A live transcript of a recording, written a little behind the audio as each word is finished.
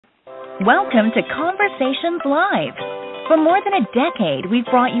Welcome to Conversations Live. For more than a decade, we've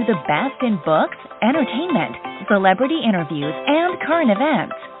brought you the best in books, entertainment, celebrity interviews, and current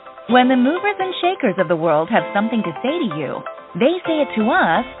events. When the movers and shakers of the world have something to say to you, they say it to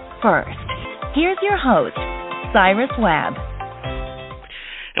us first. Here's your host, Cyrus Webb.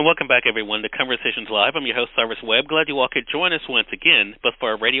 And welcome back, everyone, to Conversations Live. I'm your host, Cyrus Webb. Glad you all could join us once again, but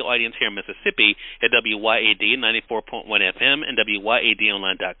for our radio audience here in Mississippi at WYAD 94.1 FM and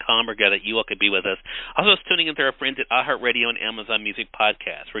WYADonline.com. We're glad that you all could be with us. Also, tuning in to our friends at iHeartRadio and Amazon Music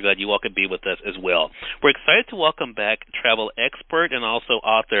Podcast. We're glad you all could be with us as well. We're excited to welcome back travel expert and also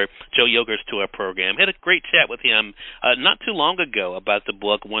author Joe Yogerst to our program. Had a great chat with him not too long ago about the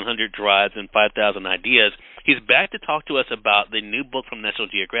book 100 Drives and 5,000 Ideas. He's back to talk to us about the new book from National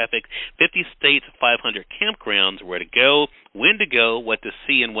Geographic, 50 States, 500 Campgrounds, where to go, when to go, what to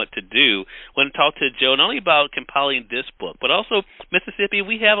see, and what to do. I want to talk to Joe not only about compiling this book, but also Mississippi.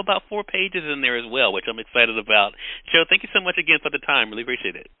 We have about 4 pages in there as well, which I'm excited about. Joe, thank you so much again for the time. Really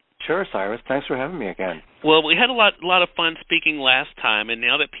appreciate it. Sure, Cyrus. Thanks for having me again. Well, we had a lot of fun speaking last time, and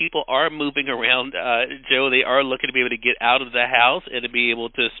now that people are moving around, Joe, they are looking to be able to get out of the house and to be able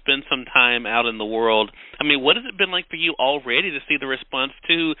to spend some time out in the world. I mean, what has it been like for you already to see the response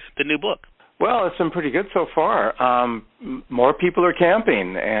to the new book? Well, it's been pretty good so far. More people are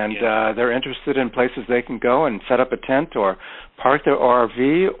camping, and they're interested in places they can go and set up a tent or park their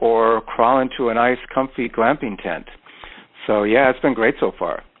RV or crawl into a nice, comfy glamping tent. So, yeah, it's been great so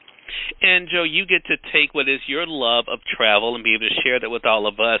far. And, Joe, you get to take what is your love of travel and be able to share that with all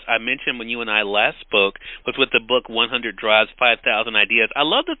of us. I mentioned when you and I last spoke was with the book 100 Drives, 5,000 Ideas. I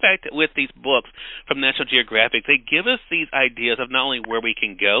love the fact that with these books from National Geographic, they give us these ideas of not only where we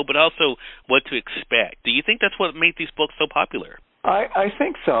can go, but also what to expect. Do you think that's what made these books so popular? I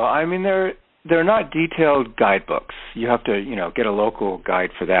think so. I mean, they're not detailed guidebooks. You have to, get a local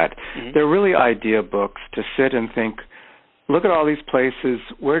guide for that. Mm-hmm. They're really idea books to sit and think, look at all these places,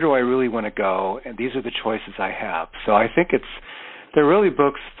 where do I really want to go, and these are the choices I have. So I think they're really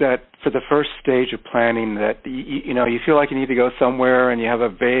books that for the first stage of planning that, you feel like you need to go somewhere and you have a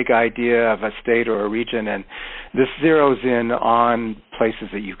vague idea of a state or a region, and this zeroes in on places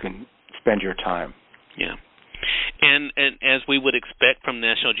that you can spend your time. Yeah. And as we would expect from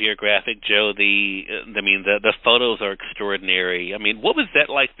National Geographic, Joe, the photos are extraordinary. I mean, what was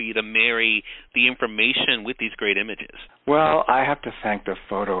that like for you to marry the information with these great images? Well, I have to thank the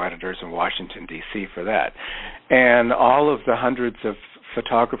photo editors in Washington, D.C. for that, and all of the hundreds of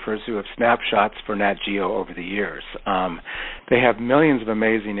photographers who have snapshots for Nat Geo over the years. They have millions of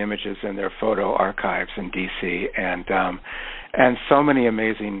amazing images in their photo archives in D.C., and so many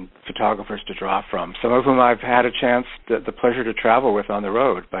amazing photographers to draw from, some of whom I've had a chance, the pleasure to travel with on the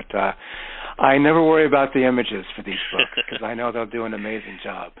road. But I never worry about the images for these books because I know they'll do an amazing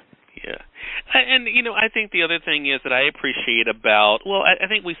job. Yeah. And, I think the other thing is that I appreciate about, I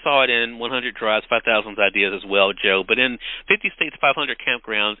think we saw it in 100 Drives, 5,000 Ideas as well, Joe, but in 50 States, 500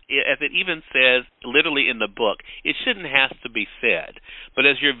 Campgrounds, as it even says literally in the book, it shouldn't have to be said. But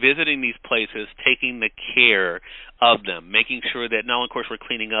as you're visiting these places, taking the care of them, making sure that not only, of course, we're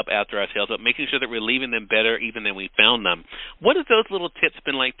cleaning up after ourselves, but making sure that we're leaving them better even than we found them. What have those little tips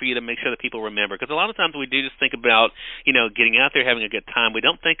been like for you to make sure that people remember? Because a lot of times we do just think about, getting out there, having a good time. We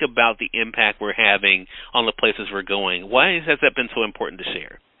don't think about the impact we're having on the places we're going. Why has that been so important to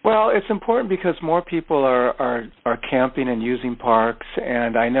share? Well, it's important because more people are camping and using parks,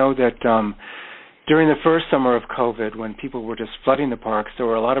 and I know that during the first summer of COVID, when people were just flooding the parks, there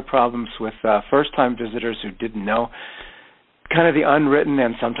were a lot of problems with first-time visitors who didn't know kind of the unwritten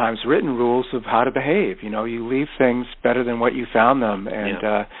and sometimes written rules of how to behave. You leave things better than what you found them,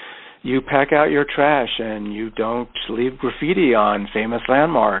 and you pack out your trash, and you don't leave graffiti on famous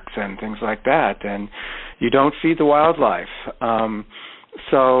landmarks and things like that, and you don't feed the wildlife.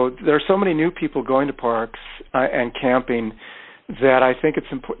 So there are so many new people going to parks and camping that I think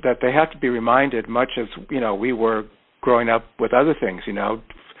it's important that they have to be reminded, much as we were growing up with other things.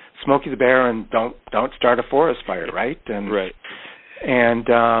 Smokey the Bear and don't start a forest fire, right? And right. And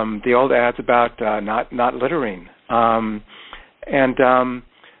the old ads about not littering.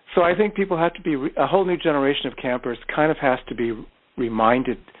 So I think people have to be a whole new generation of campers kind of has to be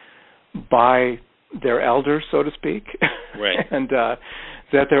reminded by their elders, so to speak, right? And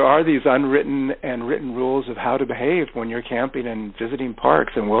that there are these unwritten and written rules of how to behave when you're camping and visiting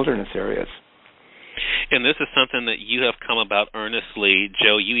parks and wilderness areas. And this is something that you have come about earnestly,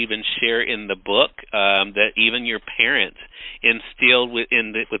 Joe. You even share in the book that even your parents instilled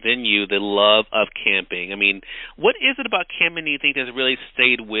within you the love of camping. I mean, what is it about camping do you think has really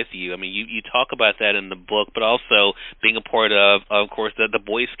stayed with you? I mean, you talk about that in the book, but also being a part of course, the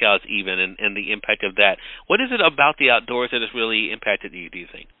Boy Scouts even and the impact of that. What is it about the outdoors that has really impacted you, do you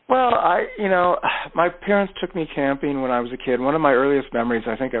think? Well, my parents took me camping when I was a kid. One of my earliest memories,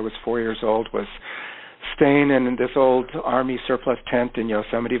 I think I was 4 years old, was staying in this old Army surplus tent in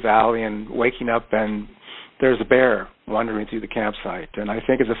Yosemite Valley and waking up and there's a bear wandering through the campsite. And I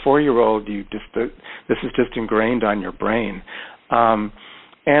think as a 4-year-old, this is just ingrained on your brain. And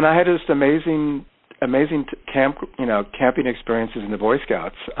I had just amazing camping experiences in the Boy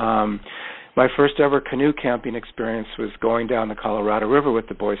Scouts. My first ever canoe camping experience was going down the Colorado River with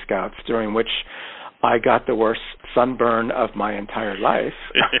the Boy Scouts, during which I got the worst sunburn of my entire life.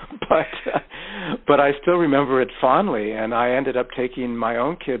 But I still remember it fondly, and I ended up taking my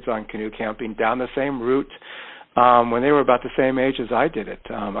own kids on canoe camping down the same route when they were about the same age as I did it,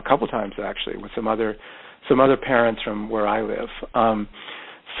 a couple times actually, with some other parents from where I live.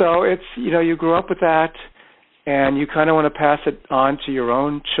 So it's, you grew up with that, and you kind of want to pass it on to your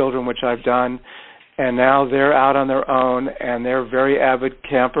own children, which I've done, and now they're out on their own, and they're very avid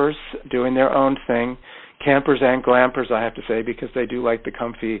campers doing their own thing, campers and glampers, I have to say, because they do like the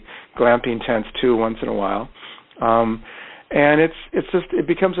comfy glamping tents too once in a while. And it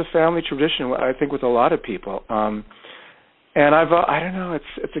becomes a family tradition, I think, with a lot of people. And I don't know,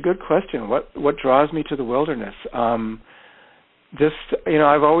 it's a good question. What draws me to the wilderness? I've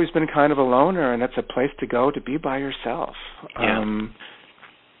always been kind of a loner, and it's a place to go to be by yourself. Yeah.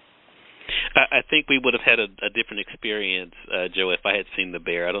 I think we would have had a different experience, Joe, if I had seen the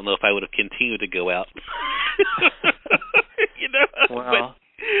bear. I don't know if I would have continued to go out. Well,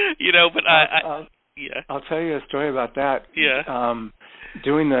 but yeah. I'll tell you a story about that. Yeah.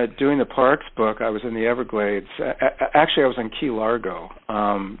 Doing the parks book, I was in the Everglades. Actually, I was in Key Largo,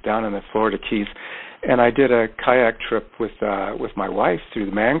 down in the Florida Keys, and I did a kayak trip with my wife through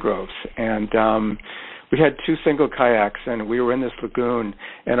the mangroves, and we had 2 single kayaks, and we were in this lagoon,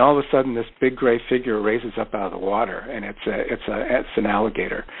 and all of a sudden this big gray figure raises up out of the water, and it's an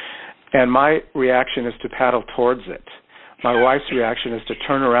alligator. And my reaction is to paddle towards it. My wife's reaction is to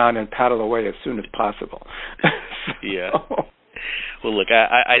turn around and paddle away as soon as possible. Yeah. Well, look,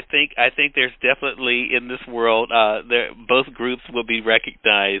 I think there's definitely in this world both groups will be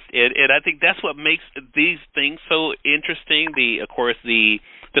recognized, and I think that's what makes these things so interesting. Of course, the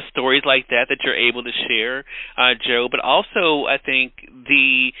stories like that you're able to share, Joe, but also I think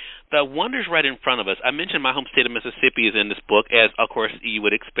the wonders right in front of us. I mentioned my home state of Mississippi is in this book, as of course you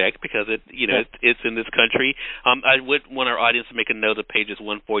would expect, because it's in this country. I would want our audience to make a note of pages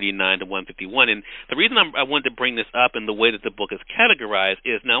 149 to 151, and the reason I wanted to bring this up in the way that the book is categorized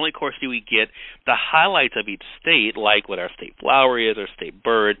is not only, of course, do we get the highlights of each state, like what our state flower is, our state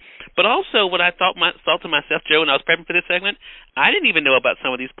bird, but also what I thought to myself, Joe, when I was prepping for this segment, I didn't even know about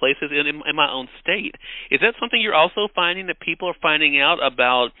some of these places in my own state. Is that something you're also finding, that people are finding out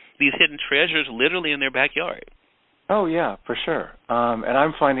about these hidden treasures literally in their backyard? Oh, yeah, for sure. And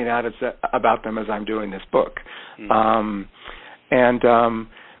I'm finding out about them as I'm doing this book. Mm-hmm.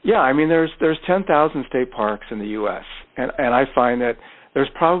 There's 10,000 state parks in the U.S., and I find that there's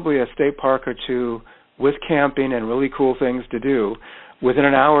probably a state park or two with camping and really cool things to do within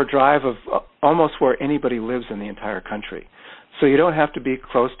an hour drive of almost where anybody lives in the entire country. So you don't have to be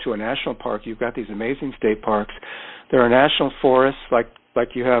close to a national park. You've got these amazing state parks. There are national forests like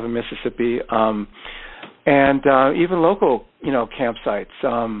you have in Mississippi, and even local, campsites,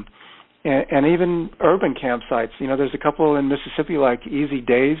 and even urban campsites. There's a couple in Mississippi like Easy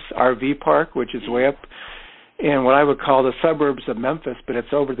Days RV Park, which is way up in what I would call the suburbs of Memphis, but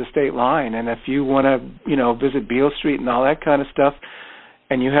it's over the state line. And if you want to, visit Beale Street and all that kind of stuff,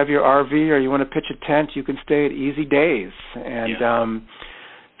 and you have your RV or you want to pitch a tent, you can stay at Easy Days. And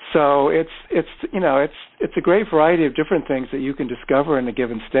so it's a great variety of different things that you can discover in a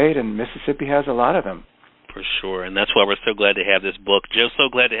given state, and Mississippi has a lot of them. For sure, and that's why we're so glad to have this book. Joe, so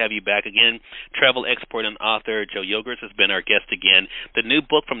glad to have you back again. Travel expert and author Joe Yogerst has been our guest again. The new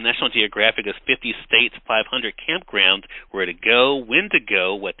book from National Geographic is 50 States, 500 Campgrounds, Where to Go, When to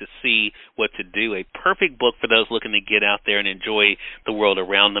Go, What to See, What to Do. A perfect book for those looking to get out there and enjoy the world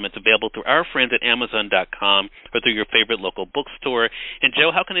around them. It's available through our friends at Amazon.com or through your favorite local bookstore. And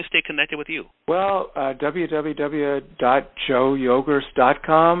Joe, how can they stay connected with you? Well,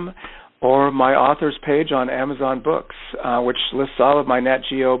 www.joeyogerst.com. or my author's page on Amazon Books, which lists all of my Nat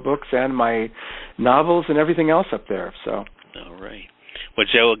Geo books and my novels and everything else up there. So. All right. Well,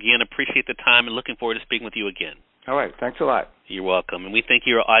 Joe, again, appreciate the time and looking forward to speaking with you again. All right. Thanks a lot. You're welcome. And we thank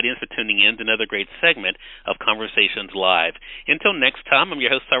your audience for tuning in to another great segment of Conversations Live. Until next time, I'm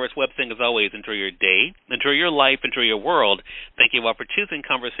your host, Cyrus Webb, saying as always, enjoy your day, enjoy your life, enjoy your world. Thank you all for choosing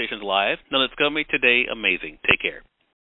Conversations Live. Now let's go make today amazing. Take care.